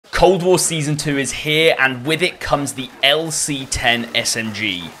Cold War Season 2 is here, and with it comes the LC10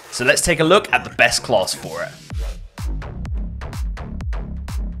 SMG. So let's take a look at the best class for it.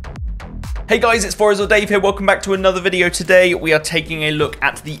 Hey guys, it's FourEyes or Dave here. Welcome back to another video. Today we are taking a look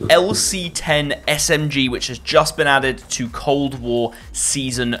at the LC10 SMG, which has just been added to Cold War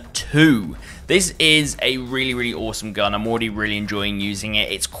Season 2. This is a really awesome gun. I'm already really enjoying using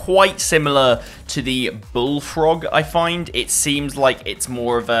it. It's quite similar to the Bullfrog, I find. It seems like it's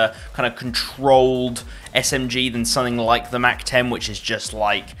more of a kind of controlled SMG than something like the MAC-10, which is just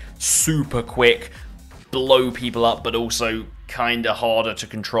like super quick, blow people up, but also kind of harder to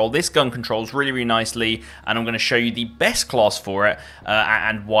control. This gun controls really nicely, and I'm going to show you the best class for it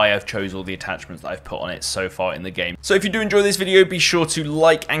and why I've chose all the attachments that I've put on it so far in the game. So if you do enjoy this video, be sure to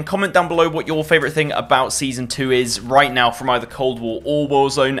like and comment down below what your favorite thing about Season 2 is right now from either Cold War or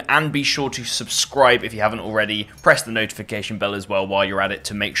Warzone, and be sure to subscribe if you haven't already. Press the notification bell as well while you're at it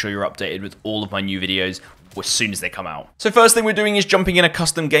to make sure you're updated with all of my new videos as soon as they come out. So first thing we're doing is jumping in a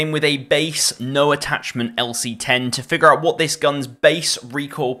custom game with a base, no attachment LC10 to figure out what this gun's base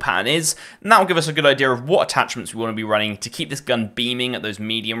recoil pattern is, and that will give us a good idea of what attachments we want to be running to keep this gun beaming at those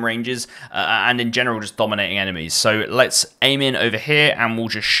medium ranges, and in general just dominating enemies. So let's aim in over here and we'll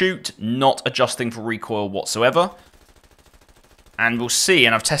just shoot, not adjusting for recoil whatsoever. And we'll see,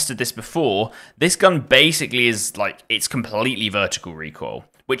 and I've tested this before, this gun basically is like, it's completely vertical recoil,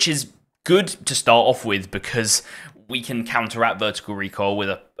 which is good to start off with because we can counteract vertical recoil with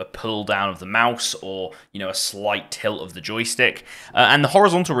a pull down of the mouse or, you know, a slight tilt of the joystick. And the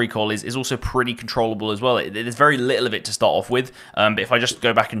horizontal recoil is also pretty controllable as well. There's very little of it to start off with, but if I just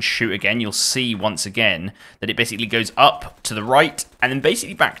go back and shoot again, you'll see once again that it basically goes up to the right and then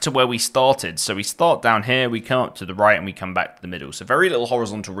basically back to where we started. So we start down here, we come up to the right, and we come back to the middle. So very little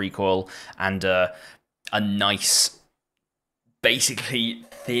horizontal recoil and a nice, basically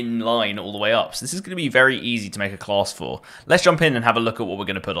thin line all the way up. So this is going to be very easy to make a class for. Let's jump in and have a look at what we're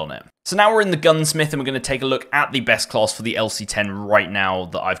going to put on it. So now we're in the gunsmith and we're going to take a look at the best class for the LC10 right now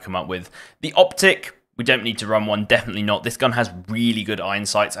that I've come up with. The optic, we don't need to run one, definitely not. This gun has really good iron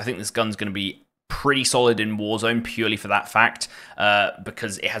sights. I think this gun's going to be pretty solid in Warzone purely for that fact,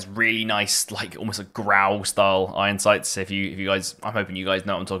 because it has really nice, like almost a growl style iron sights. If you guys, I'm hoping you guys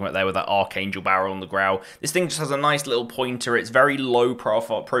know what I'm talking about there with that Archangel barrel on the growl. This thing just has a nice little pointer. It's very low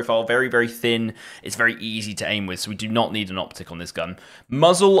profile, very thin. It's very easy to aim with, so we do not need an optic on this gun.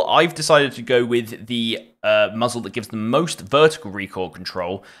 Muzzle, I've decided to go with the muzzle that gives the most vertical recoil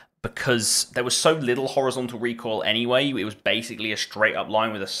control, because there was so little horizontal recoil anyway. It was basically a straight up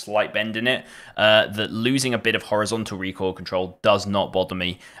line with a slight bend in it, that losing a bit of horizontal recoil control does not bother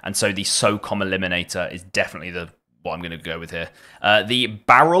me, and so the SOCOM Eliminator is definitely what I'm going to go with here. The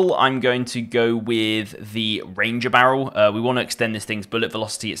barrel, I'm going to go with the Ranger barrel. We want to extend this thing's bullet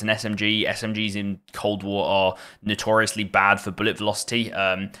velocity. It's an SMG. SMGs in Cold War are notoriously bad for bullet velocity,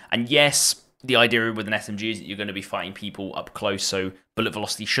 and yes, the idea with an SMG is that you're going to be fighting people up close, so bullet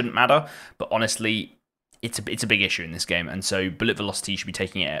velocity shouldn't matter, but honestly, it's a big issue in this game, and so bullet velocity, you should be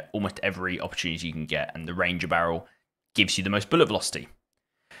taking it at almost every opportunity you can get, and the Ranger barrel gives you the most bullet velocity.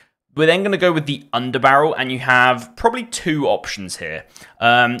 We're then going to go with the underbarrel, and you have probably two options here.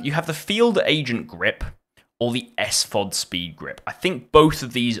 You have the Field Agent grip or the SFOD speed grip. I think both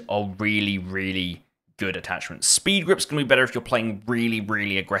of these are really good attachments. Speed grip's going to be better if you're playing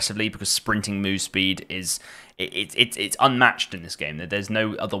really aggressively, because sprinting move speed is it's unmatched in this game. There's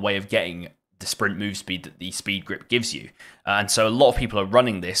no other way of getting the sprint move speed that the speed grip gives you, and so a lot of people are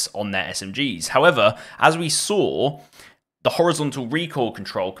running this on their SMGs. However, as we saw, the horizontal recoil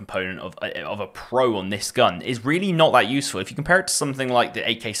control component of a pro on this gun is really not that useful. If you compare it to something like the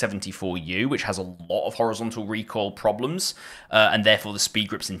AK-74U, which has a lot of horizontal recoil problems, and therefore the speed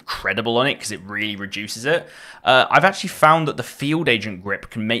grip's incredible on it because it really reduces it, I've actually found that the Field Agent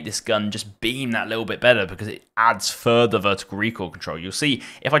grip can make this gun just beam that little bit better because it adds further vertical recoil control. You'll see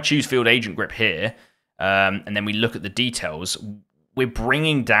if I choose Field Agent grip here, and then we look at the details, we're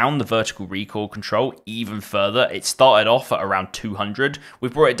bringing down the vertical recoil control even further. It started off at around 200.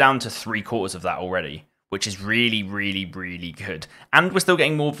 We've brought it down to 3/4 of that already, which is really good. And we're still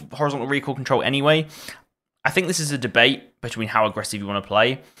getting more horizontal recoil control anyway. I think this is a debate between how aggressive you want to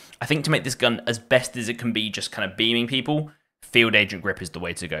play. I think to make this gun as best as it can be, just kind of beaming people, Field Agent grip is the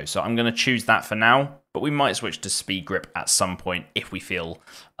way to go. So I'm going to choose that for now, but we might switch to speed grip at some point if we feel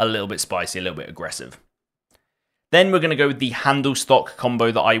a little bit spicy, a little bit aggressive. Then we're going to go with the handle stock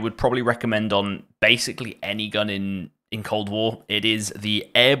combo that I would probably recommend on basically any gun in Cold War. It is the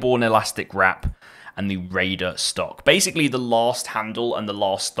Airborne Elastic Wrap and the Raider stock. Basically, the last handle and the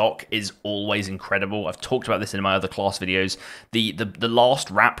last stock is always incredible. I've talked about this in my other class videos. The last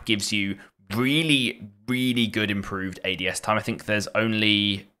wrap gives you really, really good improved ADS time. I think there's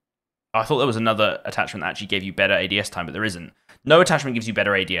only... I thought there was another attachment that actually gave you better ADS time, but there isn't. No attachment gives you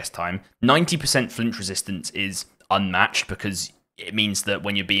better ADS time. 90% flinch resistance is unmatched because it means that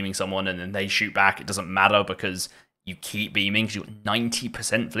when you're beaming someone and then they shoot back, it doesn't matter because you keep beaming because you've got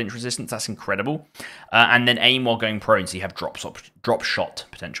 90% flinch resistance. That's incredible. And then aim while going prone, so you have drop shot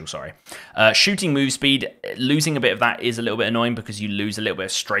potential, sorry. Shooting move speed, losing a bit of that is a little bit annoying because you lose a little bit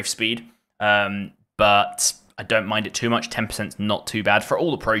of strafe speed. But I don't mind it too much. 10% is not too bad. For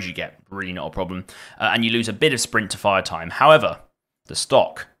all the pros you get, really not a problem. And you lose a bit of sprint to fire time. However, the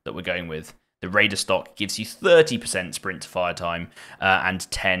stock that we're going with, the Raider stock, gives you 30% sprint to fire time and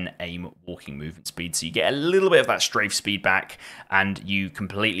 10 aim walking movement speed. So you get a little bit of that strafe speed back, and you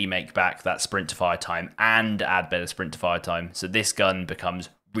completely make back that sprint to fire time and add better sprint to fire time. So this gun becomes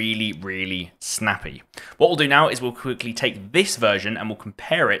really, really snappy. What we'll do now is we'll quickly take this version and we'll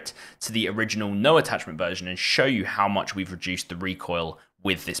compare it to the original no attachment version and show you how much we've reduced the recoil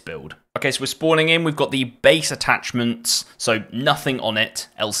with this build. Okay, so we're spawning in. We've got the base attachments, so nothing on it,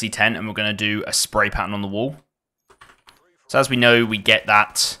 LC10, and we're going to do a spray pattern on the wall. So as we know, we get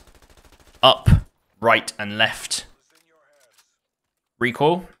that up, right, and left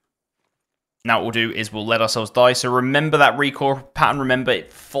recoil. Now what we'll do is we'll let ourselves die. So remember that recoil pattern. Remember,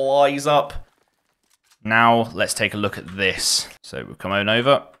 it flies up. Now let's take a look at this. So we'll come on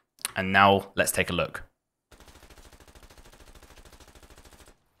over, and now let's take a look.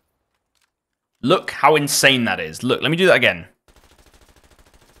 Look how insane that is. Look, let me do that again.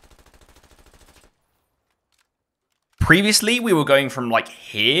 Previously, we were going from like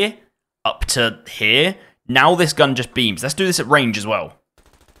here up to here. Now this gun just beams. Let's do this at range as well.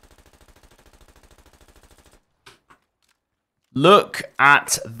 Look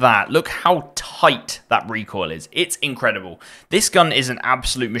at that. Look how tight that recoil is. It's incredible. This gun is an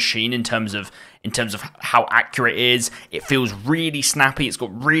absolute machine in terms of how accurate it is. It feels really snappy. It's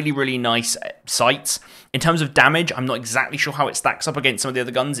got really, really nice sights. In terms of damage, I'm not exactly sure how it stacks up against some of the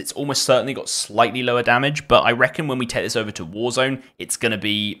other guns. It's almost certainly got slightly lower damage, but I reckon when we take this over to Warzone, it's going to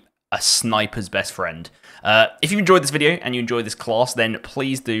be a sniper's best friend. If you enjoyed this video and you enjoy this class, then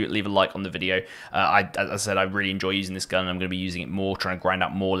please do leave a like on the video. As I said, I really enjoy using this gun. I'm going to be using it more, trying to grind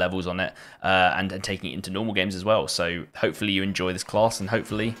out more levels on it, and taking it into normal games as well. So hopefully you enjoy this class, and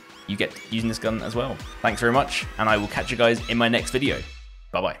hopefully you get using this gun as well. Thanks very much, and I will catch you guys in my next video.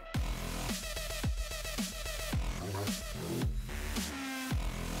 Bye-bye.